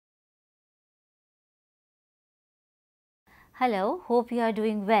Hello, hope you are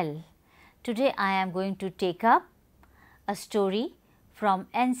doing well. Today I am going to take up a story from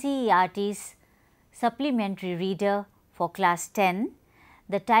NCERT's supplementary reader for class 10.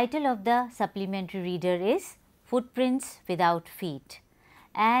 The title of the supplementary reader is Footprints Without Feet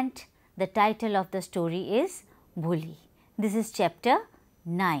and the title of the story is Bholi. This is chapter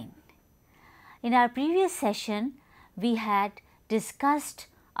 9. In our previous session, we had discussed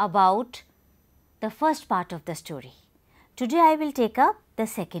about the first part of the story. Today I will take up the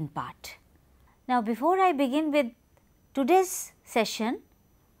second part. Now before I begin with today's session,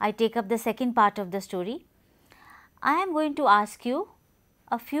 I take up the second part of the story. I am going to ask you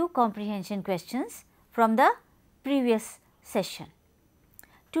a few comprehension questions from the previous session.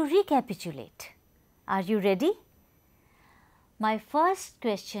 To recapitulate, are you ready? My first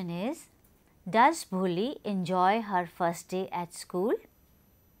question is, does Bholi enjoy her first day at school?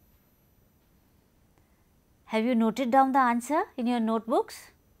 Have you noted down the answer in your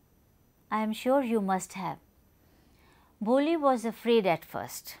notebooks? I am sure you must have. Bholi was afraid at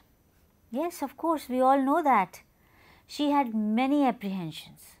first. Yes, of course, we all know that. She had many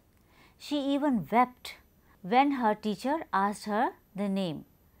apprehensions. She even wept when her teacher asked her the name.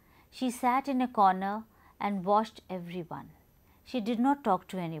 She sat in a corner and watched everyone. She did not talk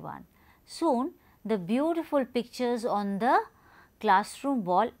to anyone. Soon, the beautiful pictures on the classroom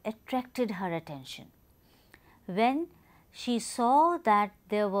wall attracted her attention. When she saw that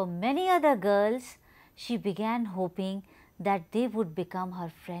there were many other girls, she began hoping that they would become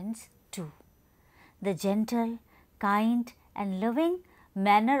her friends too. The gentle, kind and loving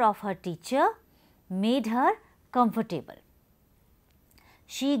manner of her teacher made her comfortable.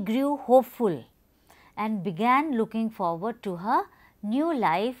 She grew hopeful and began looking forward to her new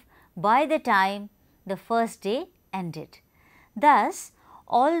life by the time the first day ended. Thus,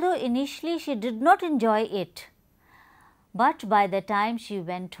 although initially she did not enjoy it, but by the time she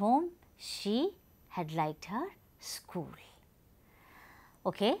went home, she had liked her school.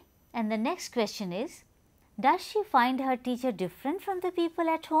 Okay. And the next question is, does she find her teacher different from the people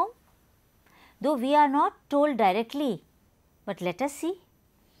at home? Though we are not told directly, but let us see.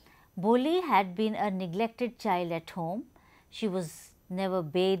 Bholi had been a neglected child at home. She was never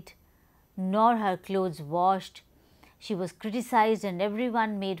bathed, nor her clothes washed. She was criticized and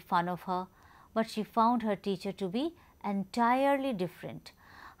everyone made fun of her, but she found her teacher to be entirely different.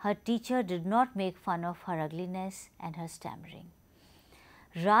 Her teacher did not make fun of her ugliness and her stammering.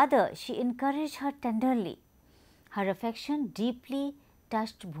 Rather, she encouraged her tenderly. Her affection deeply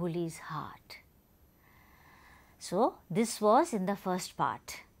touched Bholi's heart. So, this was in the first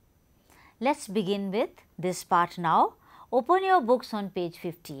part. Let's begin with this part now. Open your books on page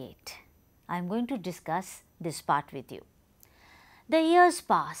 58. I am going to discuss this part with you. The years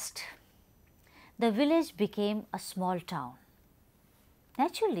passed. The village became a small town.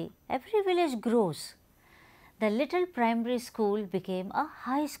 Naturally, every village grows. The little primary school became a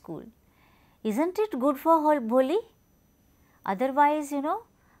high school. Isn't it good for Bholi? Otherwise,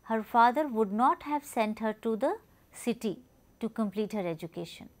 her father would not have sent her to the city to complete her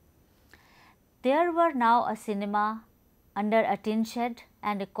education. There were now a cinema under a tin shed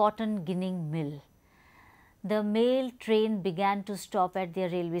and a cotton ginning mill. The mail train began to stop at their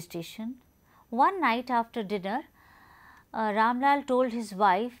railway station. One night after dinner, Ramlal told his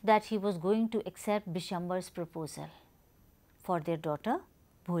wife that he was going to accept Bishambar's proposal for their daughter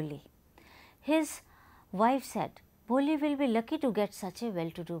Bholi. His wife said, Bholi will be lucky to get such a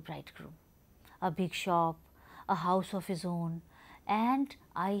well-to-do bridegroom, a big shop, a house of his own, and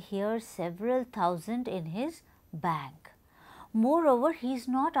I hear several thousand in his bank. Moreover, he is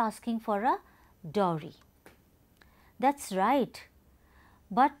not asking for a dowry. That's right.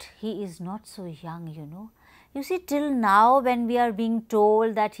 But he is not so young, You see, till now when we are being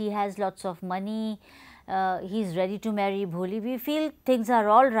told that he has lots of money, he is ready to marry Bholi, we feel things are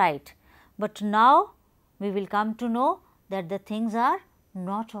all right. But now we will come to know that the things are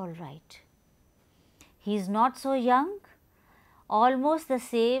not all right. He is not so young, almost the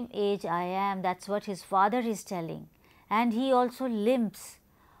same age I am, that is what his father is telling, and he also limps.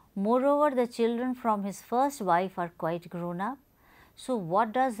 Moreover, the children from his first wife are quite grown up. So,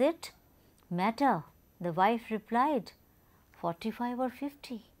 what does it matter? The wife replied, 45 or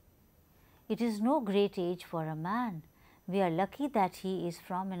 50. It is no great age for a man. We are lucky that he is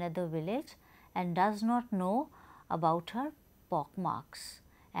from another village and does not know about her pockmarks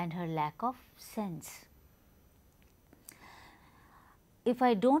and her lack of sense. If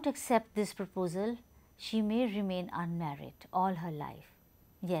I don't accept this proposal, she may remain unmarried all her life.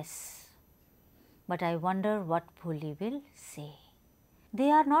 Yes, but I wonder what Bholi will say. They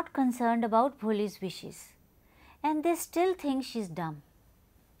are not concerned about Bholi's wishes. and they still think she is dumb.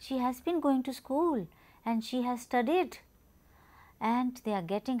 She has been going to school and she has studied, and they are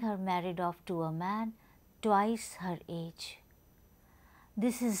getting her married off to a man twice her age.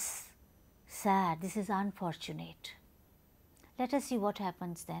 This is sad, this is unfortunate. Let us see what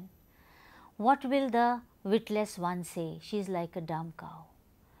happens then. What will the witless one say? She is like a dumb cow.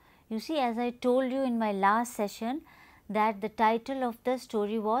 You see, as I told you in my last session, that the title of the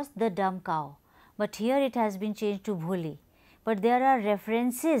story was The Dumb Cow, but here it has been changed to Bholi. But there are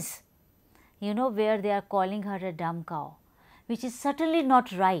references, where they are calling her a dumb cow, which is certainly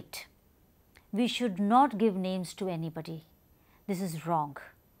not right. We should not give names to anybody. This is wrong.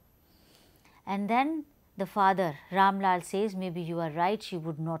 And then the father, Ramlal, says, maybe you are right, she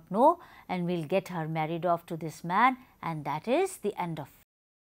would not know, and we will get her married off to this man, and that is the end of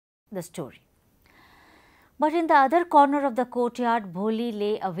the story. But in the other corner of the courtyard, Bholi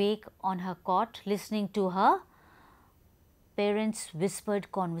lay awake on her cot, listening to her parents'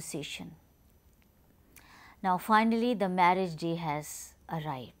 whispered conversation. Now finally the marriage day has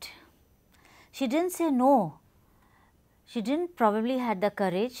arrived. She didn't say no. She didn't probably had the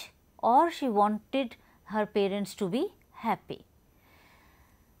courage, or she wanted her parents to be happy.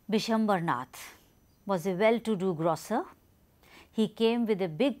 Bishambar Nath was a well-to-do grocer. He came with a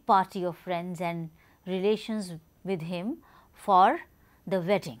big party of friends and relations with him for the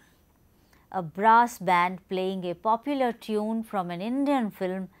wedding. A brass band playing a popular tune from an Indian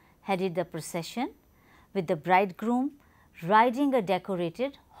film headed the procession, with the bridegroom riding a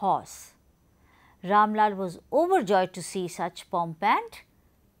decorated horse. Ramlal was overjoyed to see such pomp and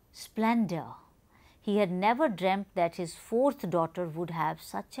splendor. He had never dreamt that his fourth daughter would have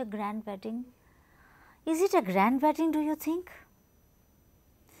such a grand wedding. Is it a grand wedding, do you think?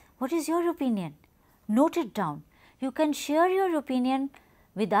 What is your opinion? Note it down. You can share your opinion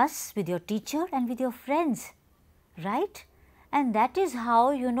with us, with your teacher and with your friends, right? And that is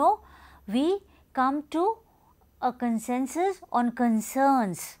how, we come to a consensus on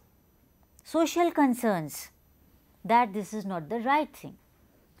concerns, social concerns, that this is not the right thing.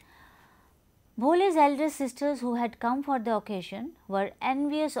 Bholi's elder sisters, who had come for the occasion, were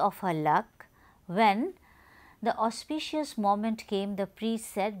envious of her luck. When the auspicious moment came, the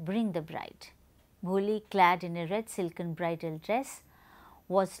priest said, "Bring the bride." Bholi, clad in a red silken bridal dress,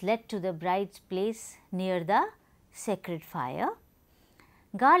 was led to the bride's place near the sacred fire.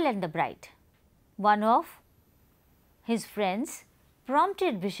 Garland the bride. One of his friends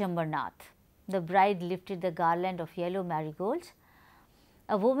prompted Bishambar Nath. The bride lifted the garland of yellow marigolds.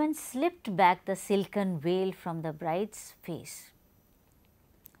 A woman slipped back the silken veil from the bride's face.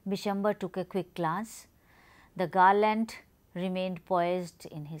 Bishambar took a quick glance. The garland remained poised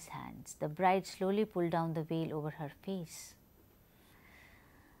in his hands. The bride slowly pulled down the veil over her face.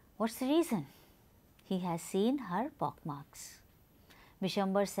 What's the reason? He has seen her pockmarks.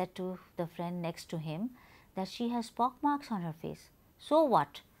 Bishambar said to the friend next to him that she has pockmarks on her face. So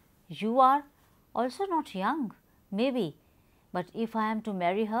what? You are also not young, maybe, but if I am to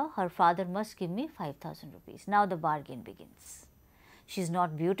marry her, her father must give me 5,000 rupees. Now the bargain begins. She is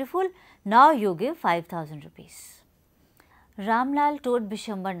not beautiful, now you give 5,000 rupees. Ramlal told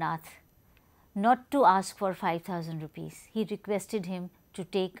Bishambar Nath not to ask for 5,000 rupees. He requested him to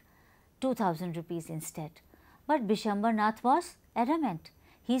take 2,000 rupees instead. But Bishambar Nath was adamant.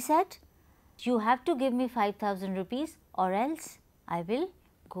 He said, "You have to give me 5,000 rupees or else I will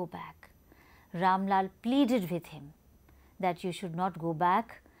go back." Ramlal pleaded with him that you should not go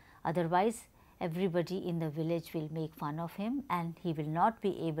back, otherwise everybody in the village will make fun of him and he will not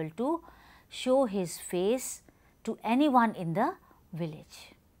be able to show his face to anyone in the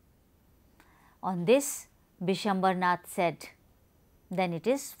village. On this, Bishambar Nath said, "Then it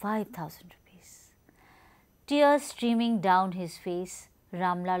is 5,000 rupees." Tears streaming down his face,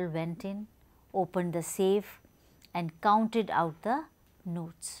 Ramlal went in, opened the safe and counted out the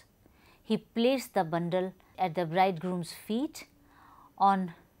notes. He placed the bundle at the bridegroom's feet.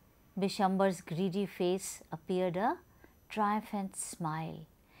 On Bishambar's greedy face appeared a triumphant smile.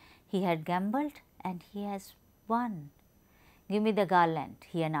 He had gambled and he has won. "Give me the garland,"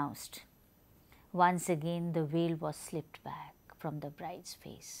 he announced. Once again the veil was slipped back from the bride's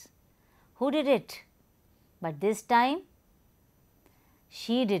face. Who did it? But this time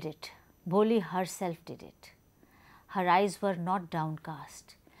she did it. Bholi herself did it. Her eyes were not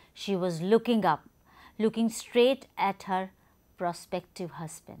downcast. She was looking up, looking straight at her prospective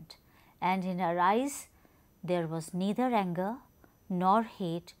husband, and in her eyes there was neither anger nor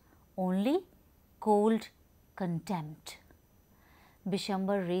hate, only cold contempt.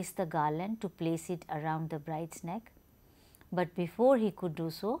 Bishambar raised the garland to place it around the bride's neck, but before he could do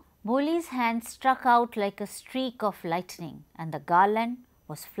so, Bholi's hand struck out like a streak of lightning and the garland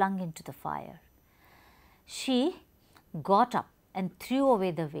was flung into the fire. She got up and threw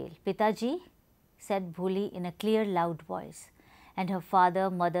away the veil. Pitaji, said Bholi in a clear, loud voice, and her father,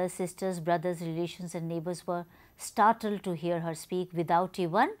 mother, sisters, brothers, relations and neighbors were startled to hear her speak without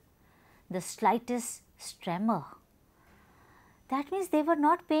even the slightest tremor. That means they were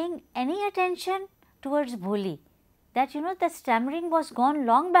not paying any attention towards Bholi. That the stammering was gone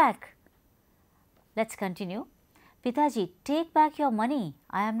long back. Let's continue. Pitaji, take back your money.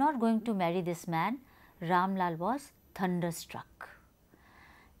 I am not going to marry this man. Ramlal was thunderstruck.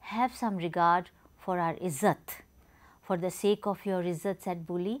 Have some regard for our izzat. For the sake of your izzat, said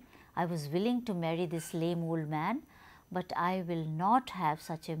Bholi, I was willing to marry this lame old man, but I will not have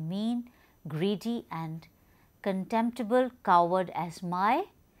such a mean, greedy and contemptible coward as my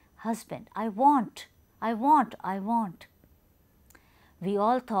husband. I want. We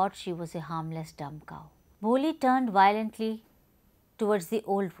all thought she was a harmless dumb cow. Bholi turned violently towards the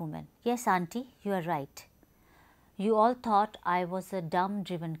old woman. Yes, auntie, you are right. You all thought I was a dumb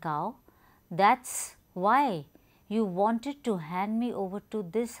driven cow. That's why you wanted to hand me over to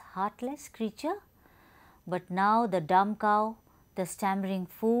this heartless creature. But now the dumb cow, the stammering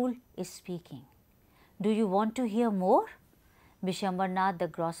fool is speaking. Do you want to hear more? Bishambarnath the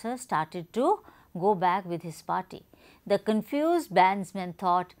grocer started to go back with his party. The confused bandsman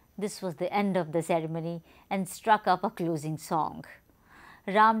thought this was the end of the ceremony and struck up a closing song.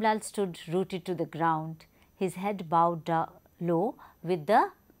 Ramlal stood rooted to the ground, his head bowed low with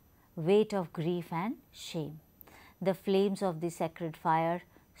the weight of grief and shame. The flames of the sacred fire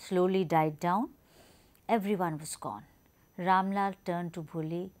slowly died down. Everyone was gone. Ramlal turned to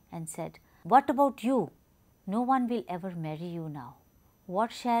Bholi and said, what about you? No one will ever marry you now.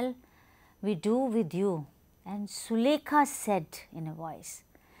 What shall we do with you? And Sulekha said in a voice.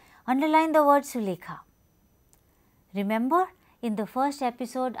 Underline the word Sulekha. Remember, in the first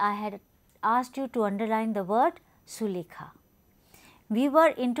episode, I had asked you to underline the word Sulekha. We were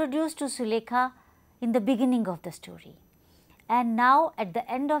introduced to Sulekha in the beginning of the story. And now at the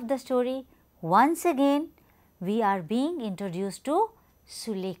end of the story, once again, we are being introduced to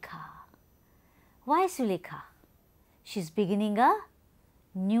Sulekha. Why Sulekha? She is beginning a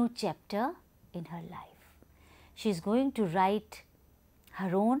new chapter in her life. She is going to write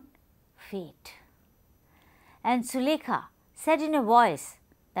her own fate. And Sulekha said in a voice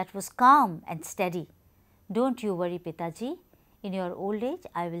that was calm and steady, don't you worry, Pitaji. In your old age,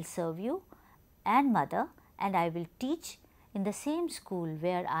 I will serve you and mother, and I will teach in the same school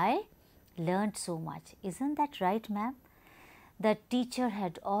where I learnt so much. Isn't that right, ma'am? The teacher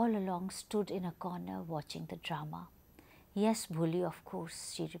had all along stood in a corner watching the drama. Yes, Bholi, of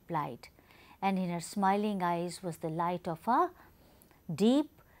course, she replied, and in her smiling eyes was the light of a deep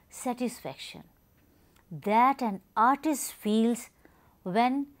satisfaction that an artist feels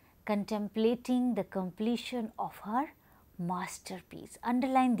when contemplating the completion of her masterpiece.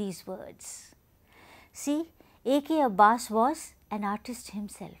 Underline these words. See, A.K. Abbas was an artist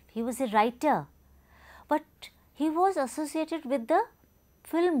himself. He was a writer, but he was associated with the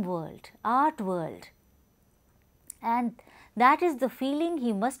film world, art world, and that is the feeling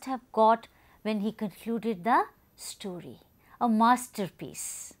he must have got when he concluded the story, a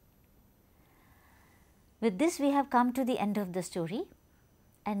masterpiece. With this, we have come to the end of the story,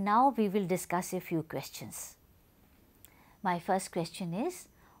 and now we will discuss a few questions. My first question is,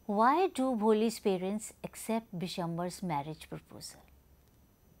 why do Bholi's parents accept Bishambar's marriage proposal?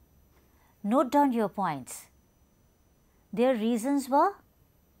 Note down your points. Their reasons were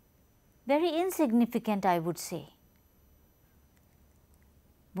very insignificant, I would say.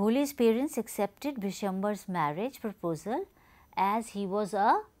 Bholi's parents accepted Bishambar's marriage proposal as he was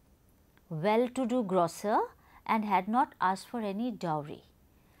a well-to-do grocer and had not asked for any dowry.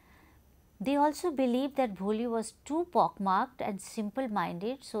 They also believed that Bholi was too pockmarked and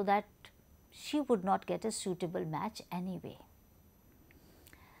simple-minded so that she would not get a suitable match anyway.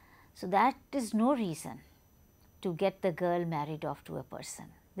 So, that is no reason to get the girl married off to a person.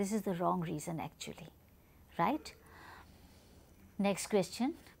 This is the wrong reason actually, right? Next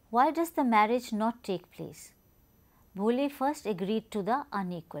question, why does the marriage not take place? Bholi first agreed to the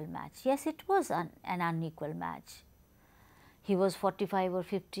unequal match. Yes, it was an unequal match. He was 45 or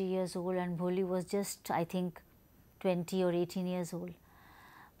 50 years old and Bholi was just, I think, 20 or 18 years old.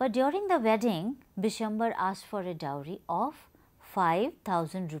 But during the wedding, Bishambar asked for a dowry of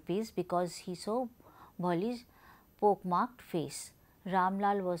 5,000 rupees because he saw Bholi's pockmarked face.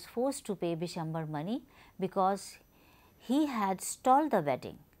 Ramlal was forced to pay Bishambar money because he had stalled the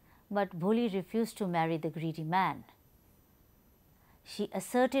wedding, but Bholi refused to marry the greedy man. She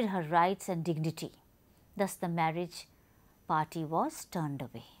asserted her rights and dignity. Thus, the marriage party was turned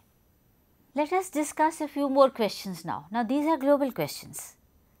away. Let us discuss a few more questions now. Now, these are global questions,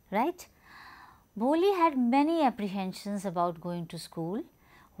 right? Bholi had many apprehensions about going to school.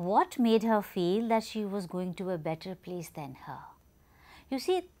 What made her feel that she was going to a better place than her? You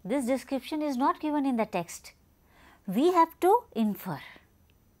see, this description is not given in the text. We have to infer.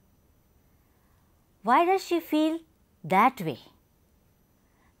 Why does she feel that way?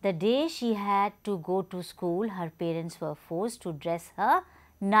 The day she had to go to school, her parents were forced to dress her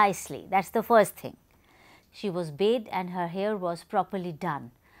nicely. That is the first thing. She was bathed and her hair was properly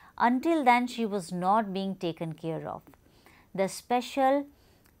done. Until then, she was not being taken care of. The special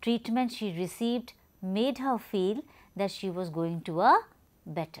treatment she received made her feel that she was going to a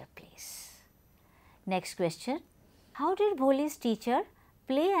better place. Next question. How did Bholi's teacher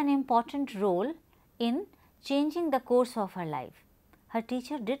play an important role in changing the course of her life? Her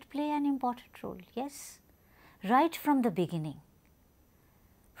teacher did play an important role, yes, right from the beginning,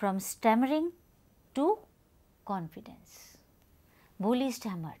 from stammering to confidence. Bholi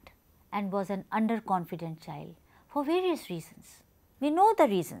stammered and was an underconfident child for various reasons. We know the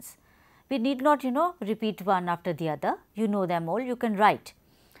reasons. We need not, repeat one after the other. You know them all, you can write.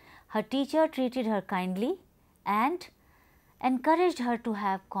 Her teacher treated her kindly and encouraged her to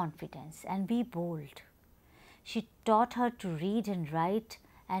have confidence and be bold. She taught her to read and write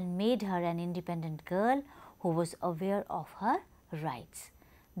and made her an independent girl who was aware of her rights.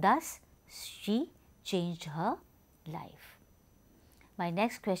 Thus, she changed her life. My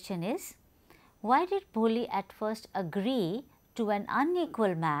next question is, why did Bholi at first agree to an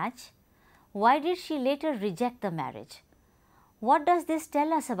unequal match? Why did she later reject the marriage? What does this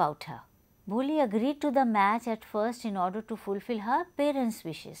tell us about her? Bholi agreed to the match at first in order to fulfill her parents'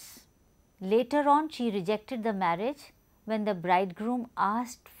 wishes. Later on, she rejected the marriage when the bridegroom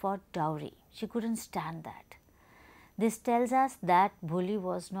asked for dowry. She couldn't stand that. This tells us that Bholi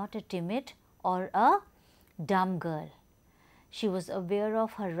was not a timid or a dumb girl. She was aware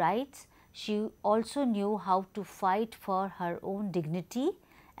of her rights. She also knew how to fight for her own dignity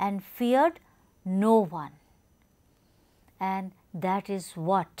and feared no one. And that is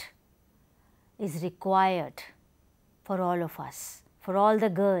what is required for all of us, for all the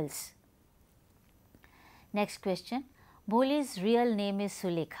girls. Next question. Bholi's real name is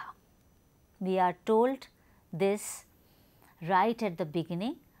Sulekha. We are told this right at the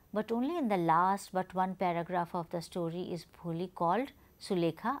beginning, but only in the last but one paragraph of the story is Bholi called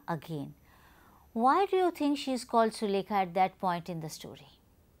Sulekha again. Why do you think she is called Sulekha at that point in the story?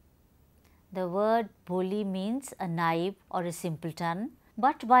 The word Bholi means a naive or a simpleton,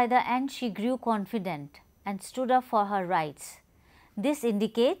 but by the end she grew confident and stood up for her rights. This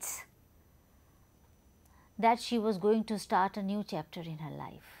indicates that she was going to start a new chapter in her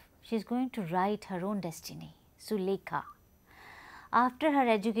life. She is going to write her own destiny, Sulekha. After her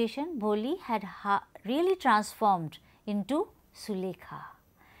education, Bholi had really transformed into Sulekha,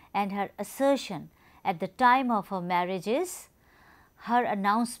 and her assertion at the time of her marriage is her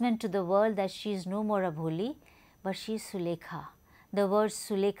announcement to the world that she is no more a Bholi, but she is Sulekha. The word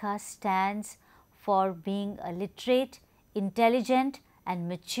Sulekha stands for being a literate, intelligent and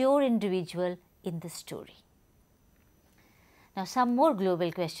mature individual in the story. Now, some more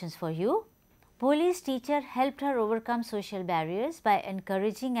global questions for you. Bholi's teacher helped her overcome social barriers by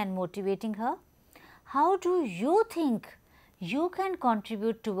encouraging and motivating her. How do you think you can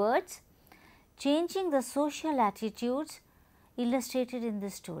contribute towards changing the social attitudes illustrated in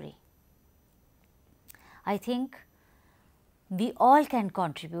this story? I think we all can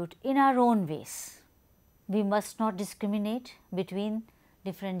contribute in our own ways. We must not discriminate between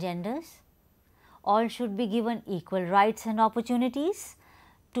different genders. All should be given equal rights and opportunities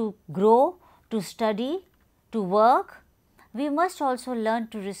to grow, to study, to work. We must also learn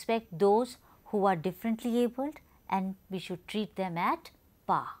to respect those who are differently abled, and we should treat them at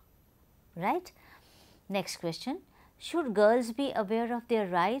par, right? Next question. Should girls be aware of their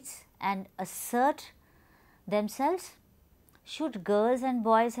rights and assert themselves? Should girls and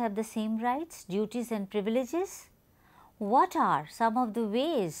boys have the same rights, duties and privileges? What are some of the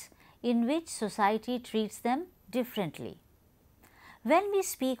ways in which society treats them differently? When we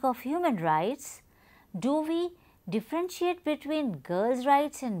speak of human rights, do we differentiate between girls'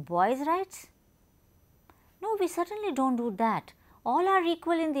 rights and boys' rights? No, we certainly don't do that. All are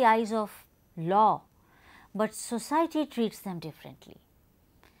equal in the eyes of law, but society treats them differently.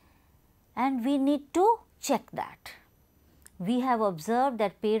 And we need to check that. We have observed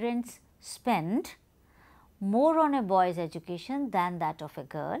that parents spend more on a boy's education than that of a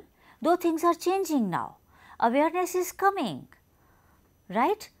girl, though things are changing now. Awareness is coming.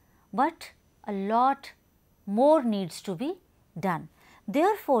 right? But a lot more needs to be done.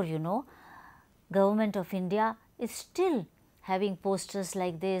 Therefore, you know, Government of India is still having posters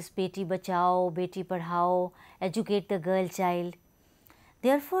like this, Beti Bachao, Beti Padhao, educate the girl child.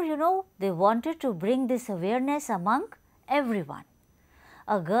 Therefore, you know, they wanted to bring this awareness among everyone.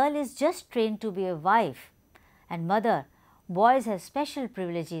 A girl is just trained to be a wife and mother. Boys have special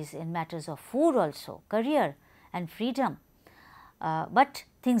privileges in matters of food also, career and freedom. But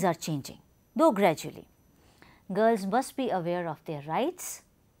things are changing, though gradually. Girls must be aware of their rights.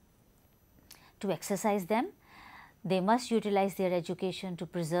 To exercise them, they must utilize their education to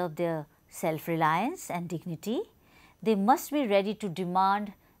preserve their self-reliance and dignity. They must be ready to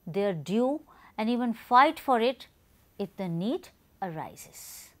demand their due and even fight for it if the need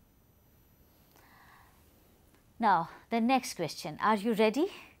arises. Now, the next question, are you ready?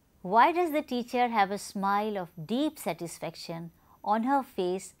 Why does the teacher have a smile of deep satisfaction on her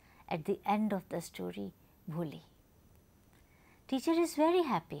face at the end of the story, Bholi? Teacher is very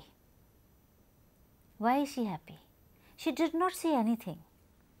happy. Why is she happy? She did not say anything.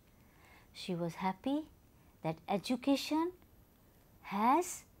 She was happy that education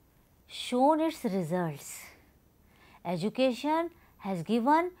has shown its results. Education has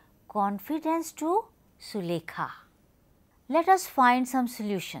given confidence to Sulekha. Let us find some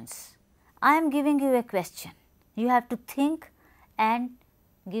solutions. I am giving you a question. You have to think and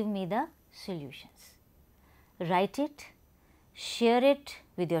give me the solutions. Write it, share it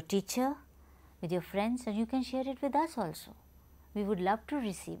with your teacher, with your friends, and you can share it with us also. We would love to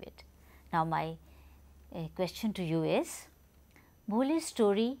receive it. Now, my question to you is, Bholi's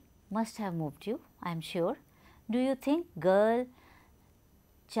story must have moved you, I am sure. Do you think girl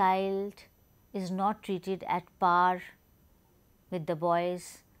child is not treated at par with the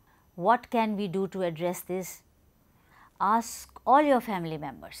boys? What can we do to address this? Ask all your family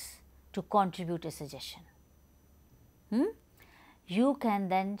members to contribute a suggestion. You can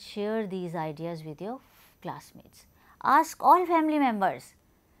then share these ideas with your classmates. Ask all family members.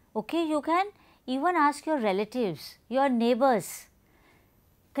 Okay, you can even ask your relatives, your neighbors.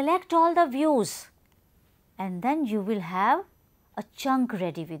 Collect all the views and then you will have a chunk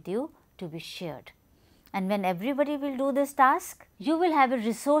ready with you to be shared. And when everybody will do this task, you will have a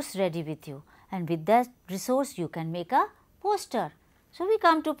resource ready with you, and with that resource you can make a poster. So, we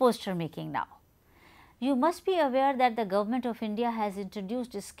come to poster making now. You must be aware that the Government of India has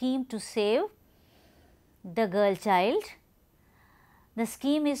introduced a scheme to save the girl child. The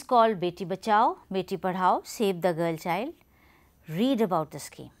scheme is called Beti Bachao, Beti Padhao, Save the Girl Child. Read about the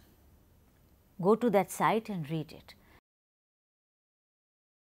scheme. Go to that site and read it.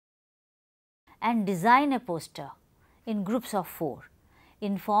 And design a poster in groups of 4,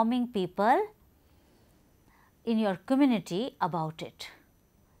 informing people in your community about it.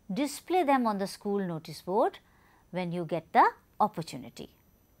 Display them on the school notice board when you get the opportunity,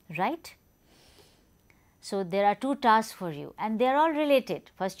 right? So, there are 2 tasks for you and they are all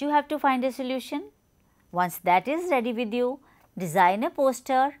related. First, you have to find a solution. Once that is ready with you, design a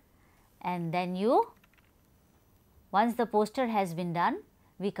poster, and then once the poster has been done,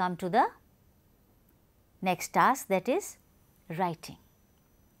 we come to the next task, that is writing.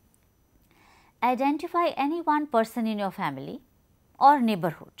 Identify any one person in your family or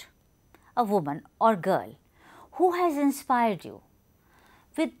neighborhood, a woman or girl who has inspired you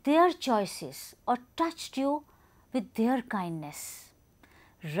with their choices or touched you with their kindness.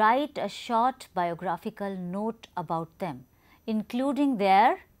 Write a short biographical note about them, including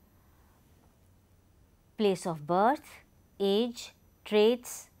their place of birth, age,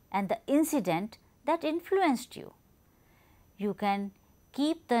 traits, and the incident that influenced you. You can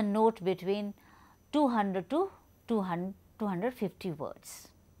keep the note between 200 to 250 words.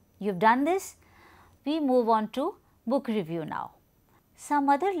 You have done this. We move on to book review now. Some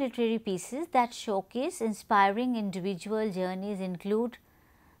other literary pieces that showcase inspiring individual journeys include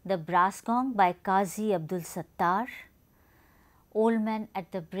The Brass Gong by Qazi Abdul Sattar, Old Man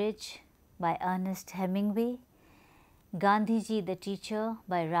at the Bridge by Ernest Hemingway, Gandhiji the Teacher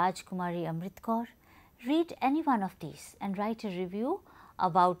by Rajkumari Amrit Kaur. Read any one of these and write a review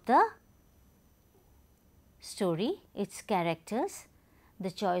about the story, its characters,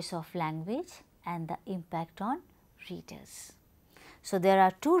 the choice of language and the impact on readers. So, there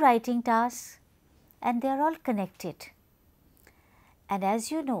are 2 writing tasks and they are all connected. And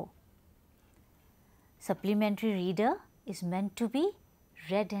as you know, supplementary reader is meant to be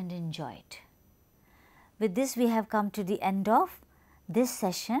read and enjoyed. With this, we have come to the end of this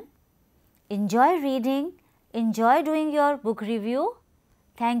session. Enjoy reading, enjoy doing your book review.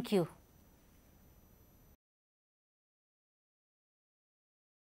 Thank you.